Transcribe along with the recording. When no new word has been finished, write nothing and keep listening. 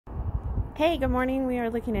Hey, good morning. We are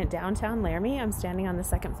looking at downtown Laramie. I'm standing on the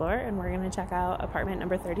second floor and we're going to check out apartment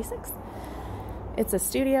number 36. It's a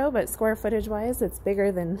studio, but square footage wise, it's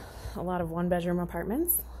bigger than a lot of one-bedroom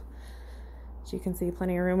apartments. As you can see,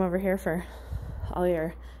 plenty of room over here for all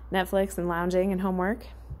your Netflix and lounging and homework.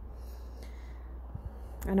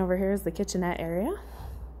 And over here is the kitchenette area.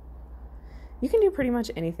 You can do pretty much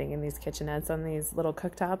anything in these kitchenettes on these little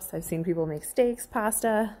cooktops. I've seen people make steaks,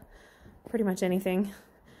 pasta, pretty much anything.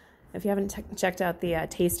 If you haven't checked out the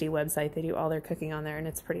Tasty website, they do all their cooking on there, and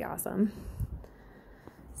it's pretty awesome.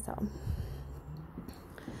 So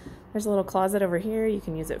there's a little closet over here. You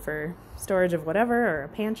can use it for storage of whatever, or a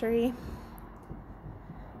pantry.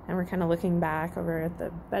 And we're kind of looking back over at the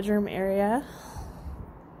bedroom area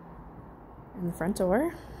and the front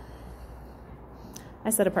door.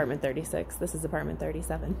 I said apartment 36. This is apartment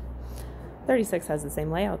 37. 36 has the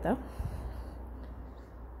same layout, though.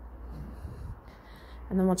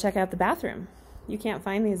 And then we'll check out the bathroom. You can't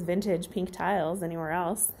find these vintage pink tiles anywhere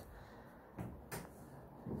else.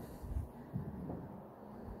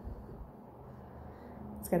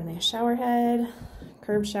 It's got a nice shower head,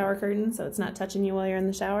 curved shower curtain, so it's not touching you while you're in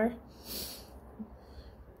the shower.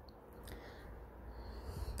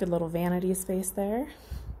 Good little vanity space there.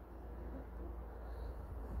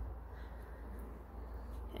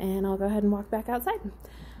 And I'll go ahead and walk back outside.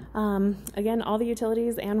 Again, all the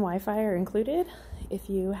utilities and Wi-Fi are included. If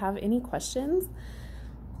you have any questions,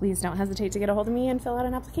 please don't hesitate to get a hold of me and fill out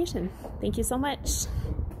an application. Thank you so much.